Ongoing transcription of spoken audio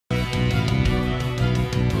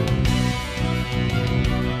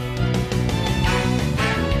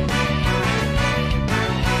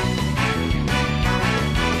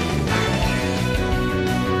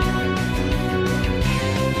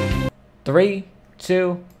3,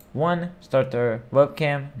 2, 1, start the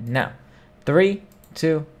webcam now. 3,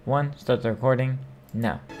 2, 1, start the recording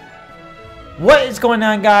now. What is going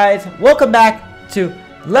on, guys? Welcome back to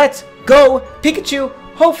Let's Go Pikachu.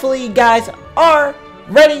 Hopefully you guys are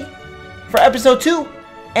ready for episode 2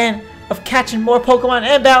 and of catching more Pokemon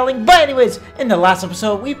and battling. But anyways, in the last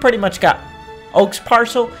episode we pretty much got Oak's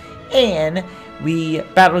parcel and we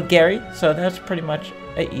battled Gary, so that's pretty much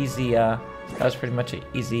an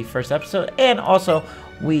easy first episode. And also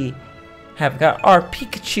we have got our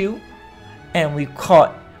Pikachu and we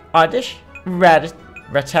caught Oddish,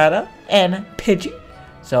 Rattata, and Pidgey.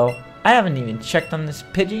 So I haven't even checked on this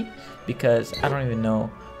Pidgey because I don't even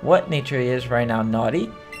know what nature he is right now.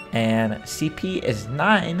 Naughty, and CP is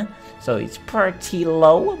 9, so he's pretty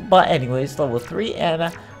low. But anyways, level 3,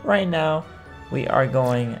 and right now we are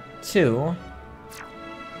going to,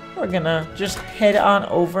 we're gonna just head on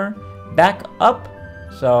over back up.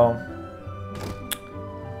 So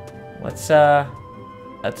let's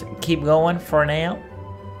keep going for now.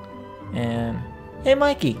 And hey,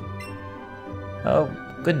 Mikey. Oh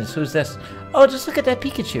goodness, who's this? Oh, just look at that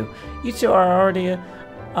Pikachu. You two are already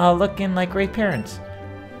looking like great parents.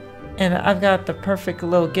 And I've got the perfect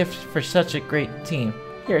little gift for such a great team.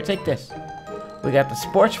 Here, take this. We got the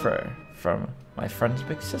sports fur from my friend's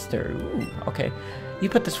big sister. Ooh, okay. You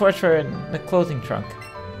put the sports fur in the clothing trunk.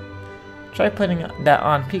 Try putting that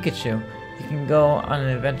on Pikachu. You can go on an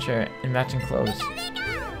adventure in matching clothes.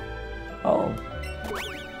 Oh.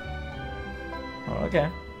 Oh, okay.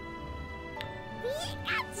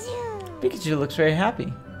 Pikachu looks very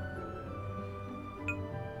happy.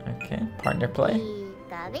 Okay, partner play.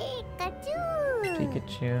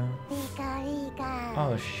 Pikachu.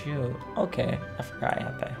 Oh shoot. Okay, I forgot I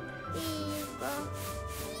had that.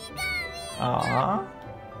 Aww.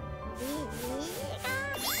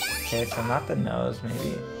 Okay, so not the nose,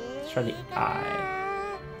 maybe. Let's try the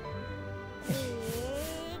eye.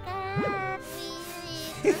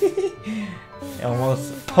 He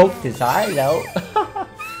almost poked his eye out.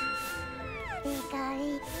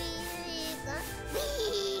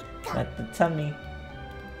 At the tummy.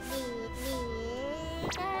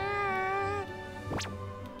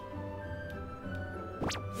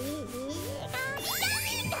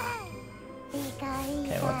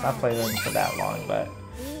 Okay, let's not play them for that long, but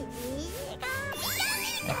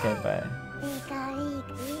okay, but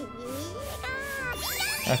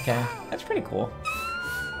okay, that's pretty cool.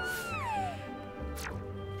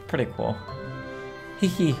 Pretty cool.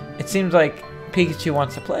 Hehe. It seems like Pikachu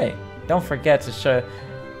wants to play. Don't forget to show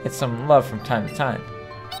it some love from time to time.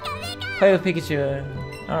 Play with Pikachu.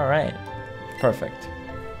 Alright. Perfect.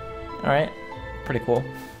 Alright. Pretty cool.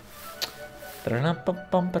 So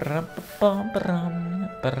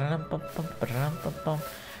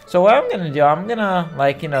what I'm gonna do, I'm gonna,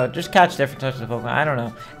 like, you know, just catch different types of Pokemon. I don't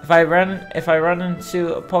know. If I run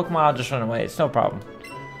into a Pokemon, I'll just run away. It's no problem.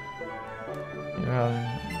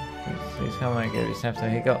 Please come and give you snap. So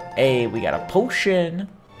here you go. Hey, we got a potion.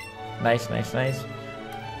 Nice, nice, nice.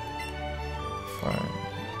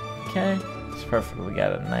 Okay, it's perfect. We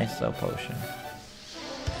got a nice little potion.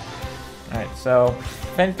 Alright, so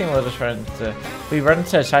if anything, we'll just run into. If we run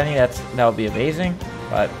into a shiny, that would be amazing.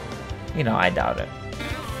 But you know, I doubt it.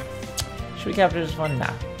 Should we capture this one?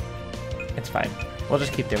 Nah, it's fine. We'll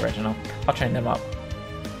just keep the original. I'll train them up.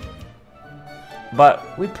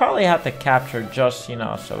 But we probably have to capture just, you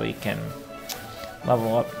know, so we can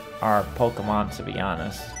level up our Pokemon, to be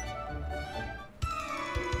honest.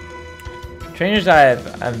 Trainers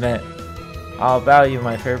I've met, I'll value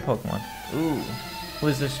my favorite Pokemon. Ooh, who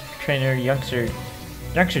is this trainer? Youngster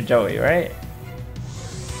Joey, right?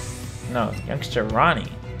 No, Youngster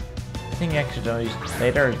Ronnie. I think Youngster Joey's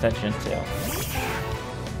later, or is that Gentile?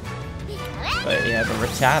 But yeah, the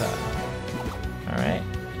Rattata. Alright.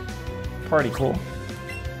 Pretty cool.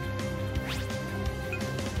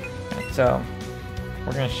 Right, so,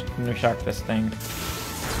 we're gonna shock this thing.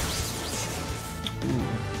 Ooh.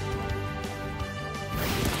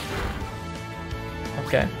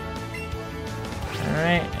 Okay.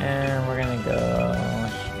 Alright, and we're gonna go.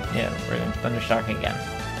 Yeah, we're gonna Thunder Shock again.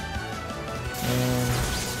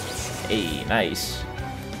 Hey, nice.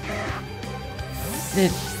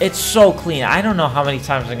 It's so clean. I don't know how many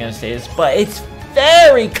times I'm gonna say this, but it's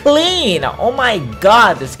very clean. Oh my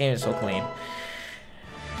god, this game is so clean.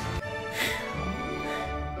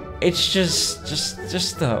 It's just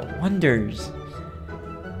the wonders.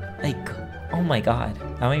 Like, oh my god.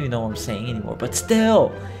 I don't even know what I'm saying anymore, but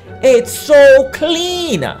still, it's so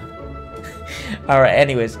clean. Alright,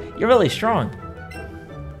 anyways, you're really strong.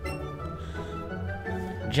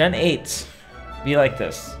 Gen 8. Be like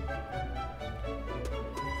this.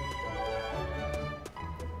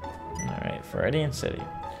 Viridian City.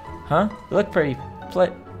 Huh? You look pretty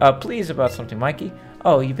pleased about something, Mikey.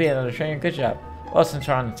 Oh, you beat another trainer. Good job. Well, since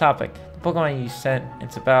we're on the topic, the Pokemon you sent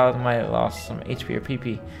into battle might have lost some HP or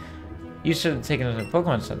PP. You should have taken it to the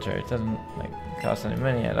Pokemon Center. It doesn't cost any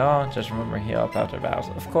money at all. Just remember heal up after battles.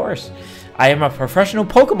 Of course. I am a professional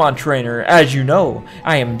Pokemon trainer, as you know.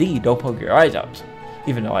 I am the don't poke your eyes out.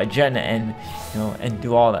 Even though I gen and and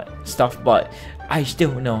do all that stuff, but I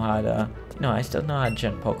still know how to I still know how to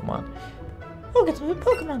gen Pokemon. Oh, get some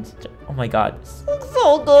Pokemon Center. Oh my god. This looks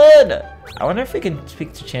so good. I wonder if we can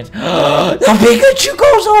speak to Chance. The Pikachu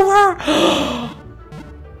goes over!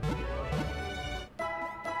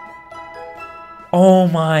 Oh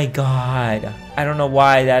my god. I don't know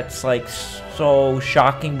why that's like so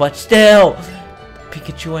shocking, but still.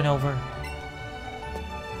 Pikachu went over.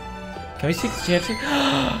 Can we speak to Chansey?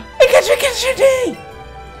 Pikachu gets your D!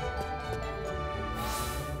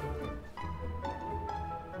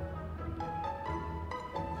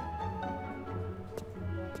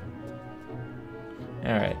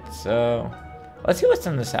 Alright, so let's see what's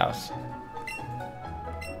in this house.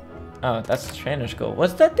 Oh, that's the trainer school.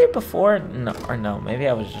 Was that there before? No, or no, maybe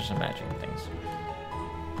I was just imagining things.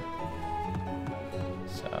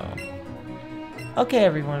 So, okay,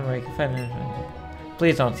 everyone, where you can find it.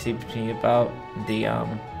 Please don't teach me about the,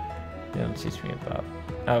 don't teach me about.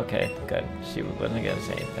 Okay, good. She wasn't gonna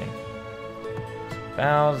say anything.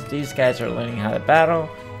 Battles, these guys are learning how to battle.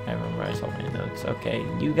 I memorize all my notes. Okay,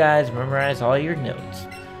 you guys memorize all your notes.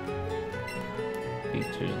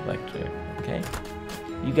 Features, lecture, okay.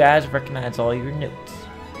 You guys recognize all your notes.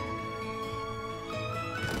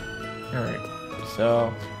 Alright,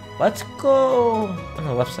 so let's go on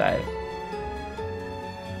the left side.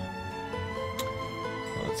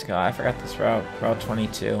 So let's go. I forgot this route. Route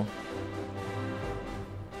 22.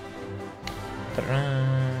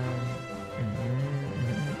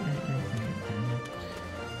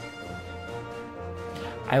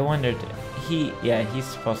 I wondered, he's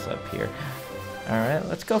supposed to appear. Alright,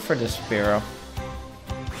 let's go for the Spearow.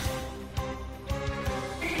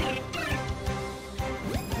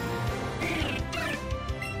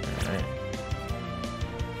 Alright.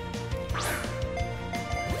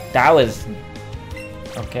 That was...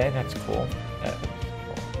 Okay, that's cool.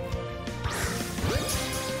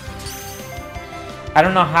 I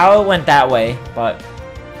don't know how it went that way, but...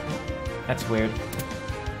 That's weird.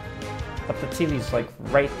 But the TV's like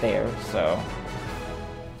right there, so...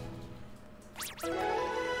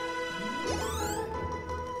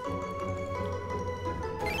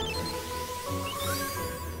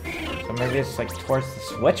 So maybe it's like towards the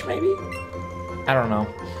switch, maybe? I don't know.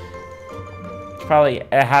 It's probably,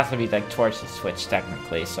 it has to be like towards the switch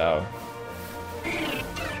technically, so...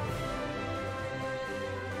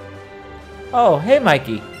 Oh, hey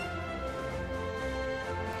Mikey!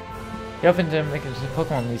 You're hoping to make it to the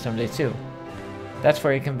Pokemon League someday too. That's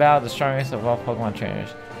where you can battle the strongest of all Pokemon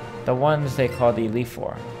trainers. The ones they call the Elite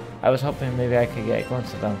Four. I was hoping maybe I could get a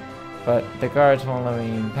glimpse of them, but the guards won't let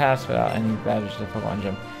me pass without any badges to the Pokemon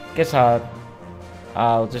gym. Guess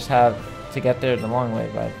I'll just have to get there the long way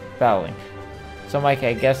by battling. So Mikey,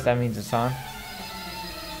 I guess that means it's on?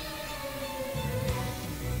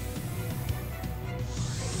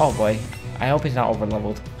 Oh boy. I hope he's not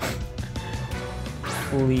over-leveled.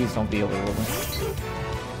 Please don't be over-leveled.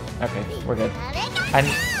 Okay, we're good. I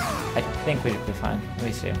think we should be fine. Let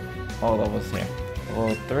me see. All levels here.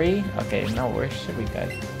 Level 3? Okay, no, we should be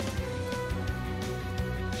good.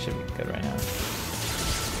 Should be good right now.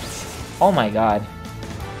 Oh my god.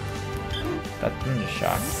 That Thunder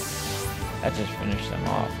Shock. That just finished them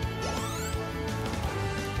off.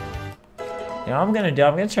 You know what I'm gonna do?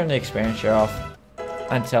 I'm gonna turn the experience share off.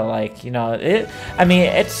 Until, like, you know, I mean,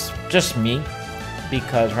 it's just me.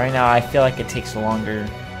 Because right now I feel like it takes longer,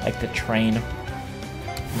 like, to train.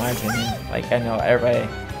 In my opinion. Like, I know everybody,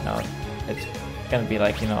 you know, it's gonna be,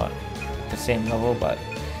 like, you know, the same level, but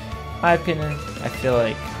in my opinion, I feel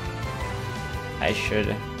like I should,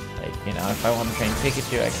 like, you know, if I want to train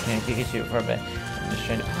Pikachu, I can train Pikachu for a bit. I'm just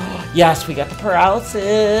trying to, yes, we got the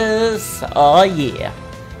paralysis! Oh, yeah.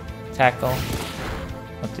 Tackle.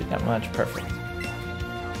 Don't do that much. Perfect.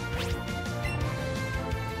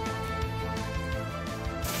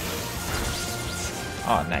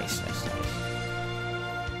 Oh, nice, nice, nice.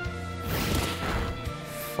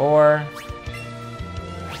 4.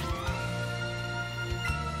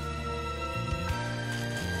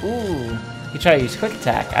 Ooh, you try to use quick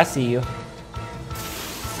attack. I see you.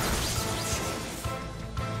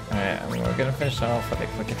 Alright, I mean, we're gonna finish off with a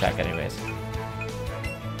quick attack anyways.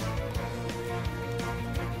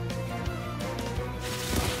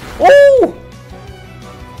 Ooh!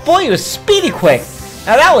 Boy, he was speedy quick!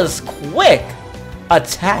 Now that was quick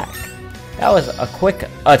attack. That was a quick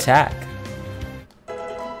attack.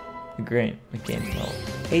 Great. The game's level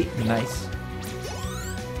 8. Nice.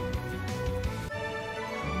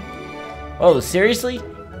 Oh, seriously?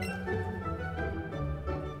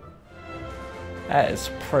 That is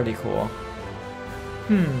pretty cool.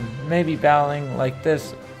 Maybe battling like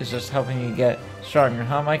this is just helping you get stronger,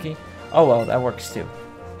 huh, Mikey? Oh well, that works too.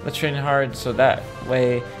 Let's train hard so that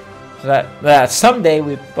way, that someday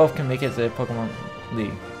we both can make it to the Pokemon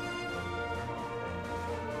League.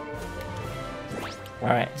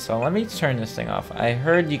 Alright, so let me turn this thing off. I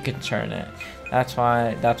heard you could turn it. That's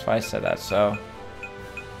why I said that, so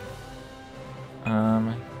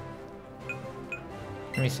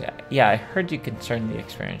let me see. Yeah, I heard you can turn the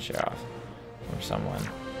experience share off from someone.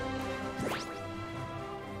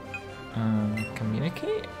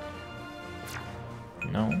 Communicate?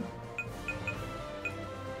 No.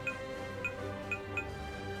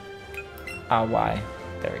 Why?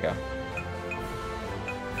 There we go.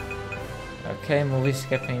 Okay, movie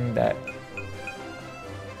skipping that.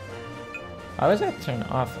 Why was that turned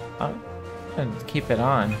off? I'm gonna keep it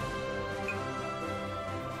on.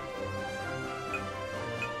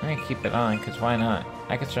 I'm gonna keep it on, because why not?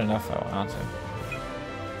 I can turn it off if I want to.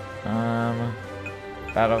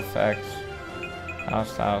 Battle effects.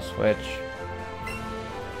 Style switch.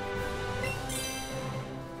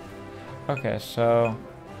 Okay, so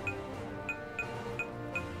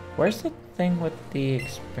where's the thing with the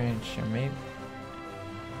experience? Maybe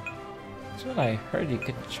that's what I heard. You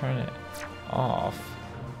could turn it off.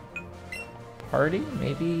 Party?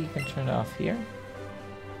 Maybe you can turn it off here.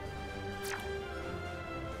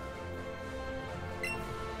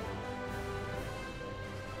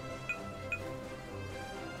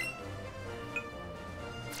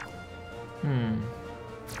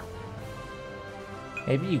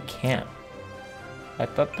 Maybe you can't. I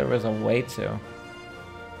thought there was a way to.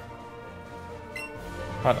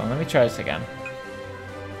 Hold on, let me try this again.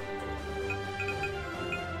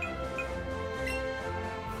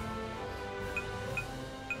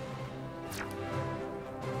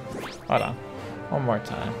 Hold on. One more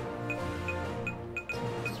time.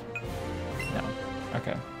 No.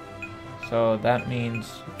 Okay. So that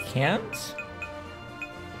means you can't?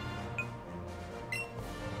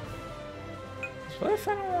 What if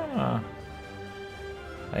I don't wanna,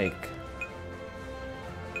 like,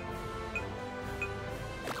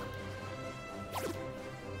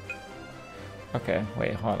 okay,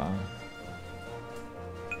 wait, hold on.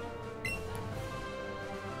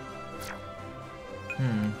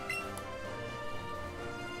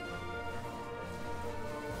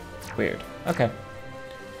 Weird. Okay.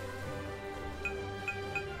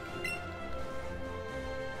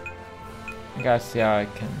 I gotta see how I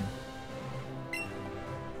can.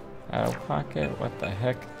 Out of pocket, what the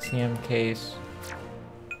heck? TM case.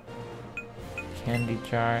 Candy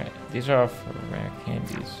jar. These are all for rare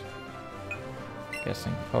candies.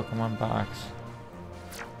 Guessing Pokemon box.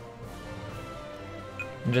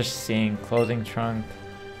 I'm just seeing clothing trunk.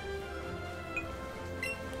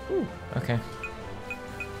 Ooh, okay.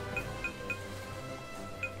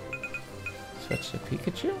 Switch to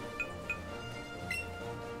Pikachu.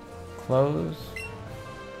 Clothes.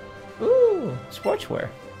 Ooh, sportswear.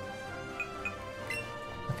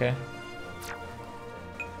 Okay.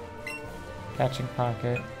 Catching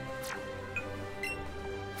pocket.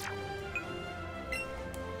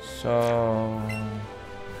 So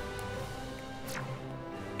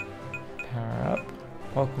power up.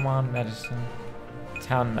 Pokemon medicine.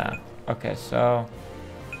 Town map. Okay, so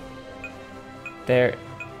there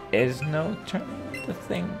is no turning the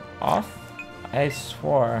thing off. I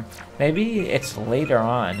swore. Maybe it's later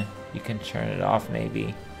on. You can turn it off,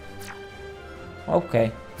 maybe.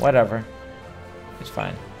 Okay, whatever. It's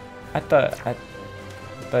fine. I thought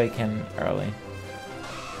you can early.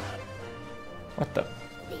 What the?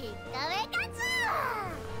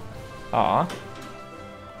 Aw.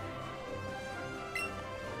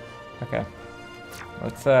 Okay.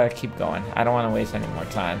 Let's keep going. I don't want to waste any more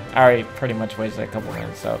time. I already pretty much wasted a couple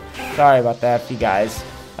minutes, so sorry about that. If you guys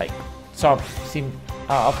like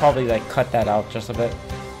I'll probably like cut that out just a bit.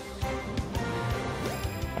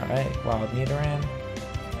 Alright, Wild Nidoran.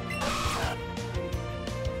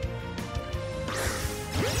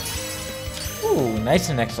 Ooh, nice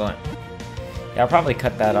and excellent. Yeah, I'll probably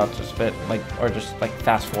cut that out just a bit, like, or just like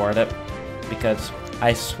fast forward it, because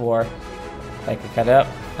I swore like I cut it up.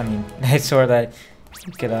 I mean, I swore that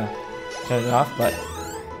you could turn it off, but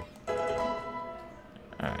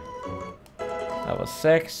alright. Level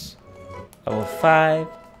 6, level 5.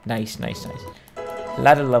 Nice, nice, nice. A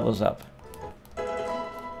lot of levels up.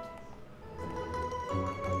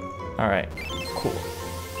 Alright, cool.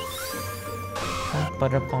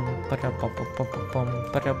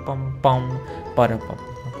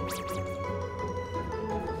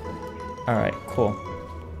 Alright, cool.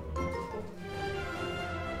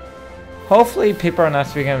 Hopefully people are not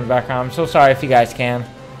speaking in the background. I'm so sorry if you guys can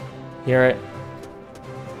hear it.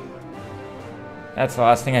 That's the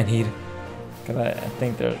last thing I need. Because I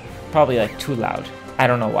think they're probably like too loud. I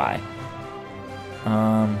don't know why.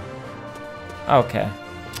 Okay.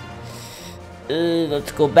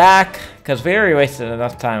 Let's go back. Because we already wasted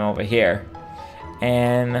enough time over here.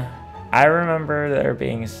 And I remember there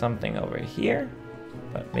being something over here.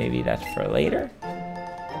 But maybe that's for later.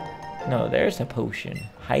 No, there's a potion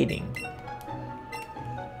hiding.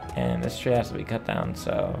 And this tree has to be cut down,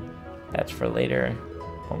 so that's for later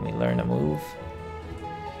when we learn to move.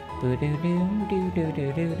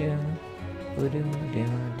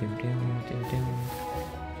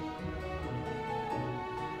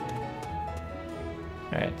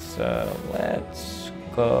 Alright, so let's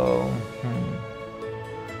go.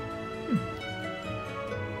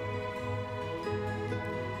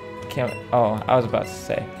 Can't, oh, I was about to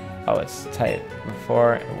say, oh, it's tight.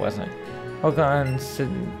 Before it wasn't. Pokemon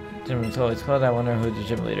gym is always closed. I wonder who the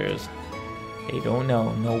gym leader is. They don't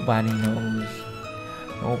know. Nobody knows.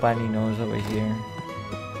 Nobody knows over here.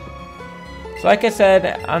 So like I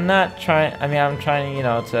said, I'm not trying. I mean, I'm trying, you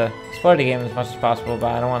know, to explore the game as much as possible,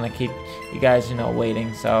 but I don't want to keep you guys, you know,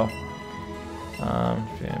 waiting. So,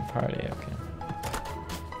 party, okay.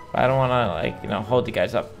 But I don't want to, like, you know, hold you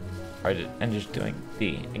guys up, and just doing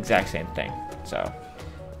the exact same thing. So.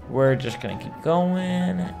 We're just gonna keep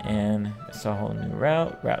going, and it's a whole new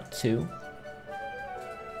route, Route 2.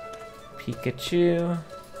 Pikachu.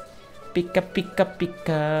 Pika, Pika,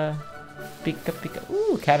 Pika. Pika, Pika.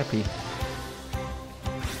 Ooh, Caterpie.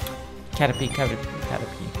 Caterpie, Caterpie,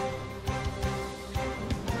 Caterpie.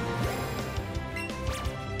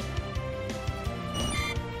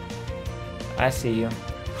 I see you.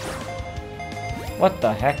 What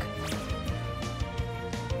the heck?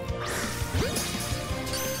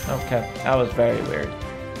 Okay, that was very weird.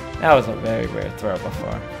 That was a very weird throw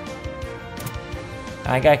before.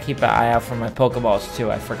 I gotta keep an eye out for my Pokeballs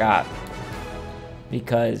too, I forgot.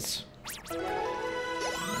 Because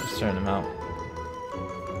a certain amount.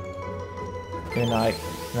 You know,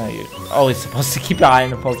 you're always supposed to keep an eye on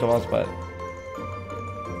the Pokeballs, but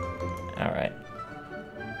alright.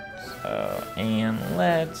 So, and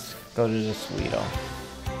let's go to the Sweeto.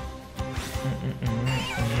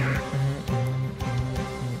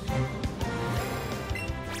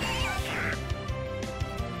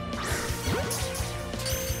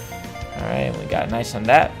 Alright, we got nice on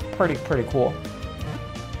that. Pretty cool.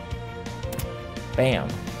 Bam.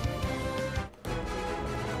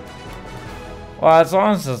 Well, as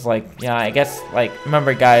long as it's like, yeah, I guess, like,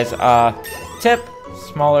 remember guys, tip,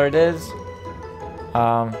 smaller it is,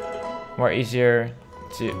 more easier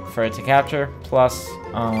for it to capture, plus,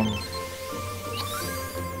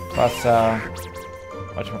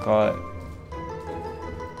 whatchamacallit,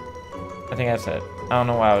 I think that's it. I don't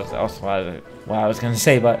know why I was gonna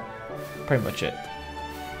say, but pretty much it.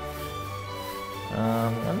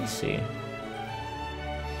 Let me see.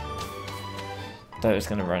 Thought I was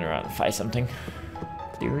gonna run around and fight something.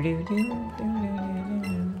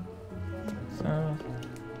 So.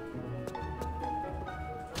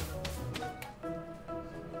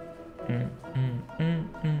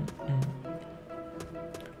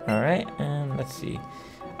 Alright, and let's see.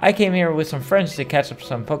 I came here with some friends to catch up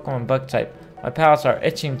some Pokemon bug type. My pals are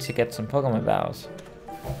itching to get some Pokemon battles.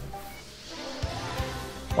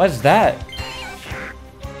 What's that?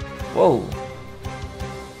 Whoa.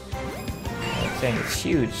 I'm saying it's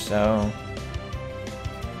huge, so.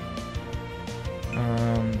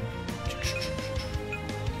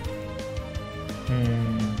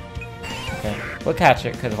 Okay, we'll catch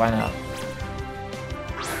it, because why not?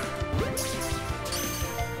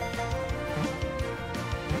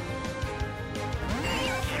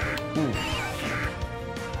 Ooh.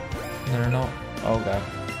 No. Oh god.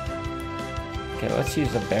 Okay, let's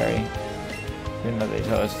use a berry. Even though they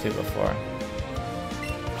told us to before.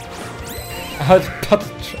 I was about to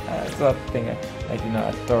try. That's the thing. Like, you know,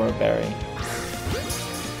 I throw a berry.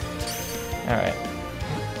 Alright.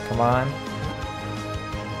 Come on.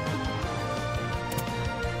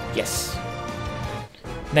 Yes.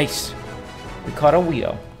 Nice. We caught a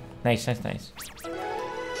wheel. Nice.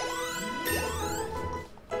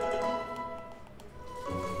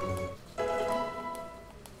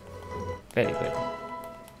 Very good.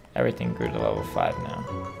 Everything grew to level 5 now.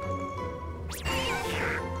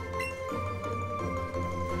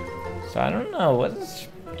 So I don't know,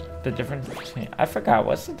 the difference between... I forgot.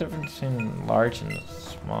 What's the difference between large and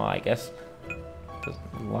small? I guess the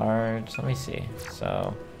large... Let me see.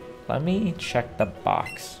 So, let me check the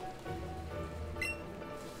box.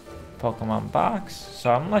 Pokemon box.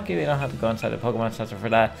 So I'm lucky we don't have to go inside the Pokemon Center for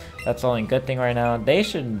that. That's the only good thing right now. They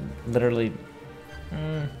should literally...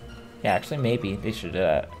 yeah, actually maybe they should do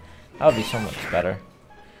that. That would be so much better.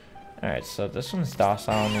 Alright, so this one's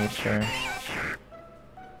docile nature.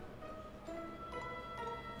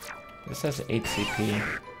 This has 8 CP.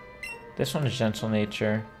 This one is gentle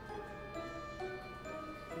nature.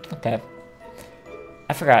 Okay.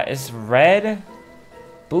 I forgot. It's red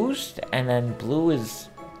boost and then blue is...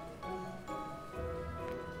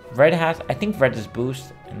 Red has... I think red is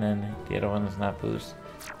boost and then the other one is not boost.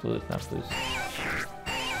 Blue is not boost.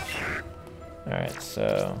 Alright,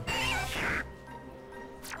 so...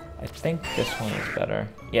 I think this one is better.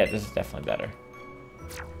 Yeah, this is definitely better.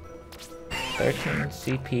 13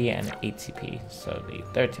 CP and 8 CP. So the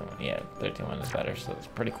 13 one, yeah, 13 one is better. So it's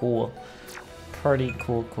pretty cool. Pretty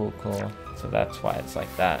cool. So that's why it's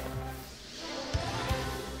like that.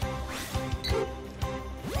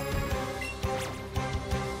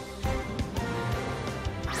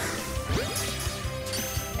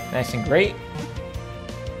 Nice and great.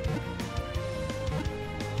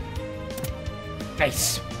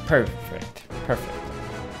 Nice. Perfect.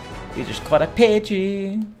 You just caught a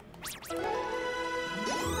Pidgey.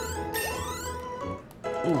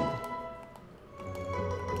 Ooh.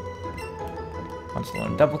 Wants to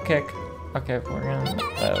learn double kick. Okay, we're gonna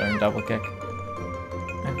learn double kick.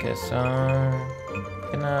 Okay, so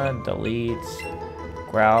gonna delete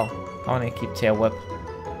growl. I wanna keep tail whip.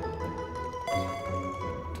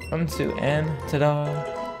 1, 2, and ta-da!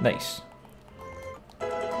 Nice.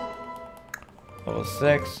 Level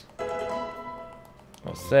 6.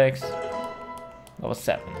 Level 6. Level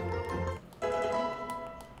 7.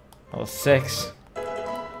 Level 6.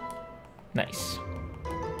 Nice.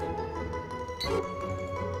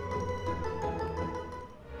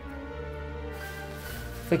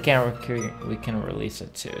 If we can, we can release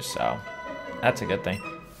it too, so that's a good thing.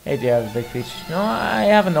 Hey, do you have a big Pikachu? No, I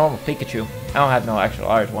have a normal Pikachu. I don't have no extra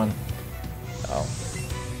large one. So,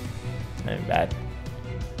 not bad.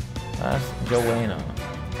 That's Joanna.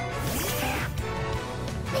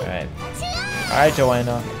 Alright. Alright,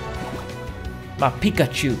 Joanna. My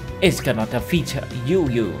Pikachu is gonna defeat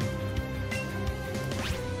you.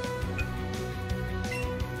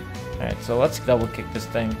 Alright, so let's double kick this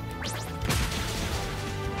thing.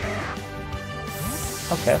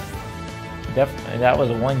 Okay. Definitely, that was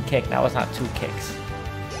 1 kick. That was not 2 kicks.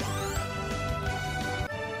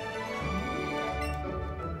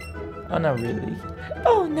 Oh, no, really?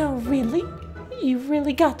 Oh, no, really? You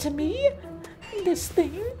really got to me? This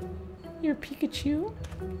thing? Your Pikachu?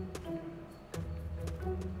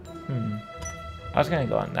 I was gonna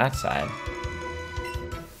go on that side.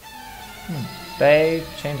 They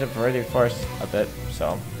changed up Viridian Force a bit,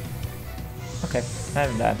 so... Okay, not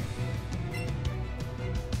even bad.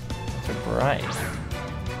 It's bright.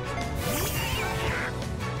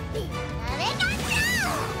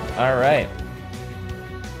 Alright.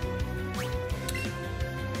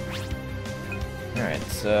 Alright,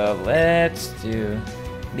 so let's do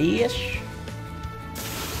this.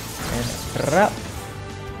 And drop.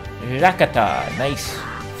 Rakata. Nice.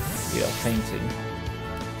 You're fainting.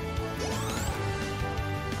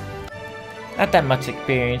 Not that much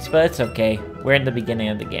experience, but it's okay. We're in the beginning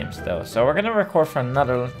of the game still. So we're gonna record for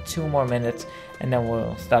another 2 more minutes and then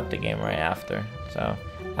we'll stop the game right after. So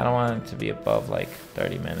I don't want it to be above like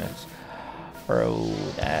 30 minutes. Bro,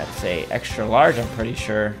 that's a extra large, I'm pretty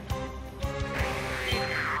sure.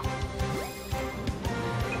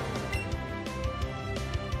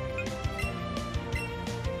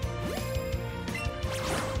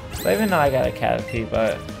 So even though I got a Caterpie,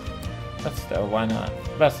 but still, why not?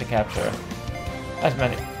 Best to capture as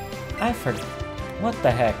many. I forgot. What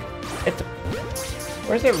the heck?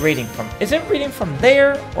 Where's it reading from? Is it reading from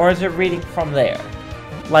there or is it reading from there?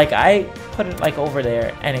 Like I put it like over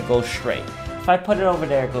there and it goes straight. If I put it over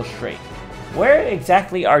there, it goes straight. Where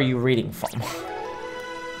exactly are you reading from?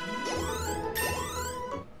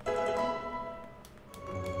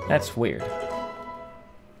 That's weird.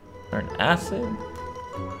 Earn acid.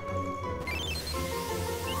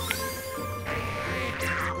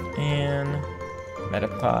 And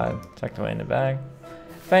Metapod tucked away in the bag.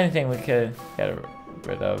 If anything, we could get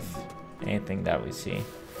rid of anything that we see.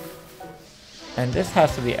 And this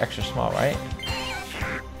has to be extra small, right?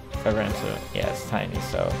 If I run into it, yeah, it's tiny.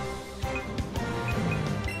 So,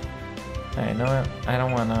 I know what? I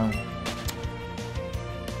don't want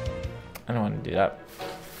to do that.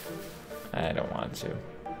 I don't want to.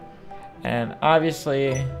 And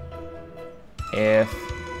obviously, if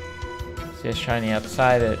see a shiny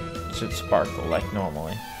outside, it should sparkle like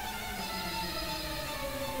normally.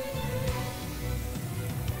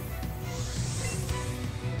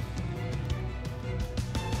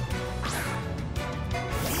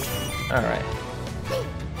 Alright.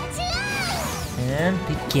 And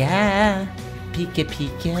Pika.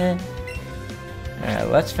 Pika. Alright,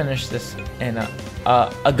 let's finish this in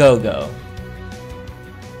a go-go.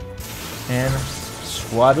 And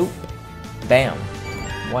Swadoop. Bam.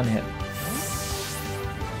 One hit.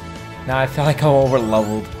 Now I feel like I'm over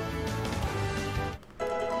leveled.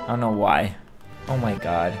 I don't know why. Oh my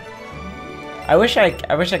god. I wish I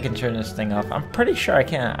could turn this thing off. I'm pretty sure I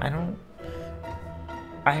can.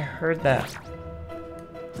 I heard that.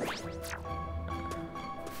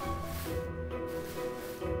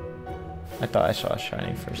 I thought I saw a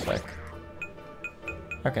shiny for a sec.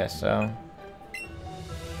 Okay, so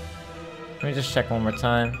let me just check one more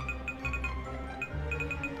time.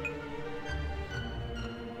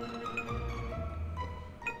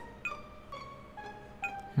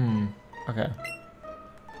 Okay.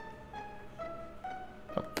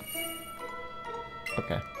 Oh.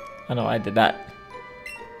 Okay. I know I did that.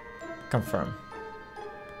 Confirm.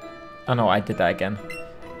 Oh no, I did that again.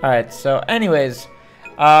 Alright, so anyways,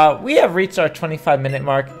 we have reached our 25-minute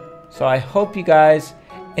mark. So I hope you guys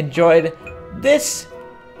enjoyed this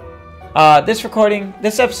this recording,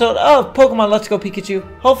 this episode of Pokemon Let's Go Pikachu.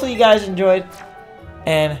 Hopefully you guys enjoyed,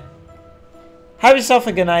 and have yourself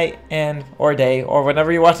a good night and or day or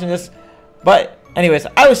whenever you're watching this. But anyways,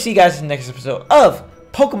 I will see you guys in the next episode of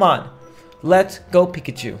Pokemon Let's Go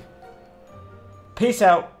Pikachu. Peace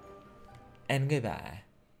out and goodbye.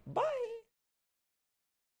 Bye.